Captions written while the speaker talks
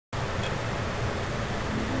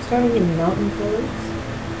Starting in mountain pose,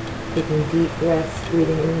 taking deep breaths,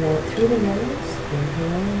 breathing in and out through the nose,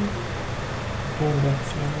 inhaling and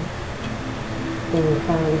exhaling. Then the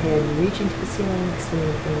crown of the head reaching to the ceiling,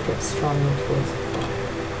 extending the fingertips strongly towards the floor.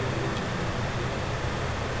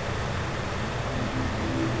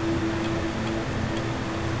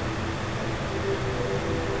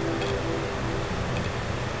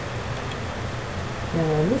 Now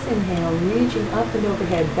on this inhale, reaching up and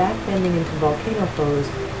overhead, back bending into volcano pose,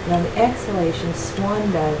 and on the exhalation,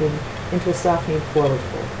 swan diving into a softening forward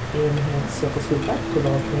fold. Inhale, circle sweep up to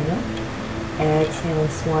volcano. Exhale,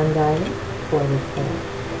 swan diving, forward fold.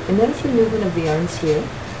 And notice the movement of the arms here.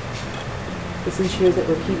 This ensures that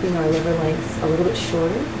we're keeping our lever lengths a little bit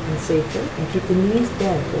shorter and safer, and keep the knees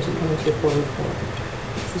bent as you come into your forward fold.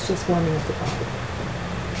 This is just warming up the body.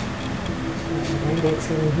 And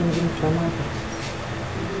exhaling, hinging from our hips.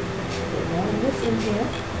 Now on this inhale,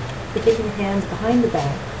 we're taking the hands behind the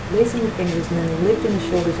back, lacing the fingers, and then lifting the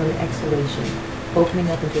shoulders on the exhalation, opening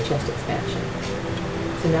up into a chest expansion.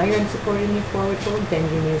 So now you're supporting your forward fold. Bend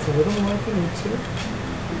your knees a little more if you need to.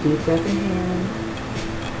 Deep breath in hand,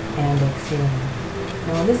 and exhale.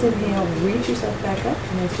 Now on this inhale, reach yourself back up,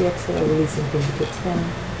 and as we exhale, releasing fingertips down.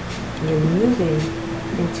 And then moving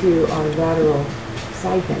into our lateral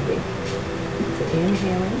side bending. So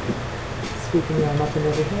inhaling, sweeping the arm up and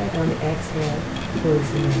overhead. On the exhale,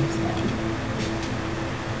 releasing the arms down.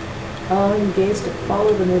 Allowing the gaze to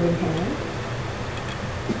follow the moving hand.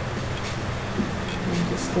 And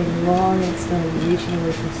just staying long and extended, reaching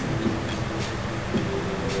away from center.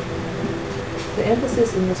 The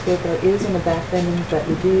emphasis in this workout is on the back bending, but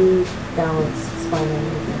we do balance spinal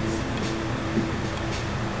movements.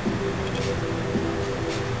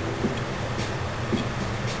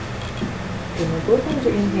 Both arms are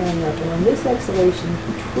inhaling up, and on this exhalation,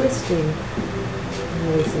 twisting and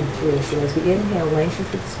releasing through. So as we inhale, lengthen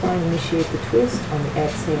through the spine, initiate the twist. On the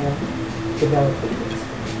exhale, develop the twist.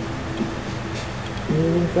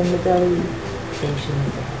 Moving from the belly, finishing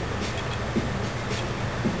with the head.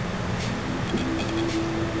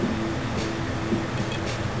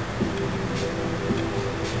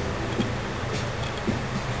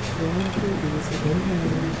 Going through easy,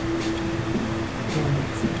 inhaling and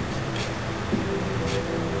exhaling.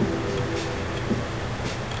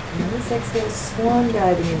 Exhale, swan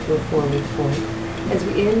diving into a forward fold. As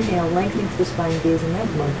we inhale, lengthening through the spine, gazing up,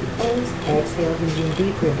 monkey pose. Exhale, hinging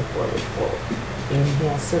deeper into forward fold.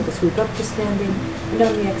 Inhale, circle sweep up to standing, and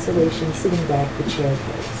on the exhalation, sitting back to chair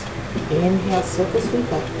pose. Inhale, circle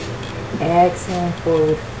sweep up. Exhale,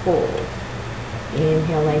 forward fold.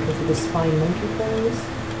 Inhale, lengthen through the spine, monkey pose.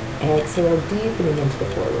 Exhale, deepening into the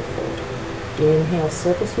forward fold. Inhale,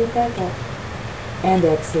 circle sweep back up. And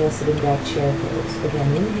exhale, sitting back, chair pose.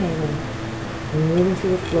 Again, inhaling, and moving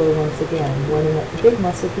through the flow once again, warming up the big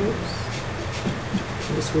muscle groups.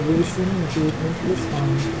 And just releasing and deepening to the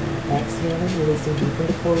spine. Exhaling, releasing deep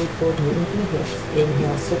into forward fold, moving to the hips.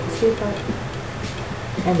 Inhale, circle sweep up.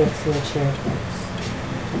 And exhale, chair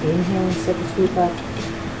pose. Inhaling, circle sweep up.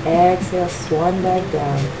 Exhale, swan dive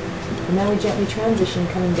down. And now we gently transition,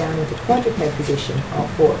 coming down into quadruped position, all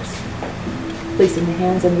fours. Placing the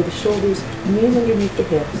hands under the shoulders, knees underneath the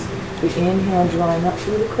hips. We inhale, drawing up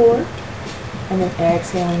through the core, and then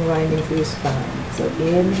exhaling, grinding through the spine. So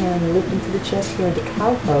inhaling, lifting through the chest here into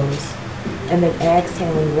cow pose, and then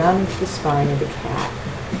exhaling, rounding through the spine into cat.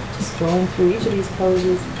 Just flowing through each of these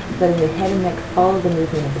poses, letting the head and neck follow the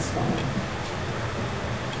movement of the spine.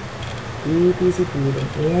 Deep, easy breathing.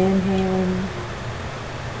 Inhaling,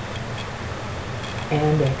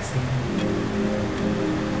 and exhaling.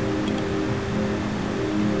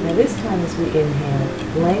 Now this time as we inhale,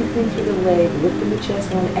 lengthening through the leg, lifting the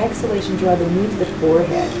chest, and on exhalation, draw the knee to the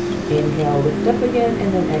forehead. Inhale, lift up again,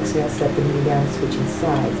 and then exhale, set the knee down, switching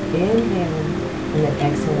sides. Inhaling, and then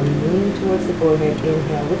exhaling, knee towards the forehead.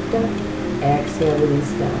 Inhale, lift up. Exhale,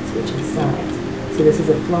 release down, switching sides. So this is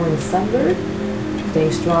a flowing sunbird,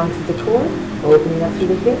 staying strong through the core, opening up through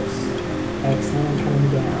the hips. Exhaling, coming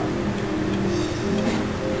down.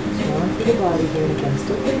 Through the body here, and again,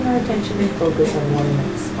 still putting our attention and focus on warming up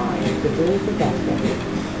the spine, particularly for back bending.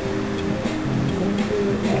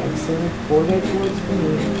 Exhaling, forehead towards the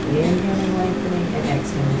knee, inhaling, lengthening, and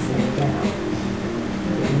exhaling, setting down.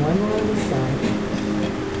 And one more on this side.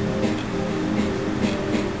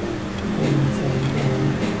 And setting down.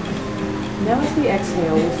 Now as we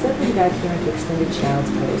exhale, we'll settling back here into extended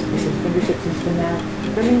child's pose, pressing fingertips into the mat,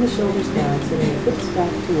 bringing the shoulders down, sending the hips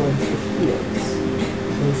back towards the heels.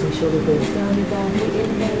 Releasing shoulder blades down your back, we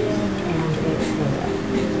inhale and exhale.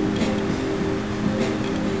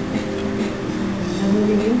 Now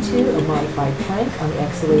moving into a modified plank on the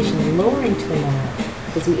exhalation, lowering to the mat,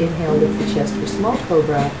 As we inhale, lift the chest for small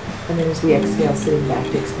cobra, and then as we exhale, sitting back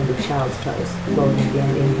to extended child's pose. Floating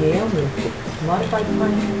again, inhale, move to modified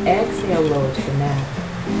plank, exhale, lower to the mat.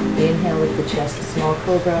 Inhale, lift the chest to small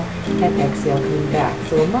cobra, and exhale, coming back.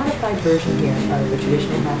 So a modified version here of the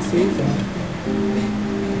traditional half Suzanne.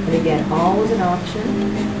 And again, always an option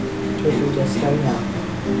if you're just starting out.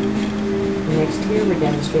 Next here, we're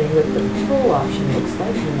demonstrating what the full option looks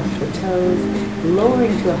like. Bring up the toes,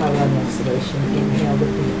 lowering to a hover on the exhalation. Inhale,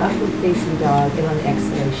 lifting to upward facing dog, and on the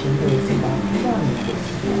exhalation, releasing back to downward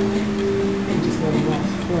facing dog. And just letting that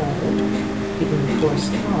flow, keeping the core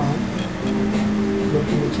strong.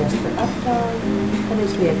 Lifting the chest for up dog, and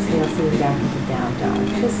as we exhale, sitting back into down dog.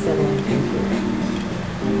 Just settling through here.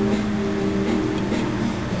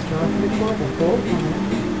 Strong for the core the whole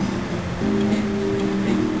time.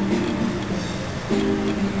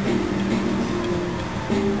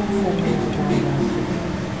 And settling into down dog.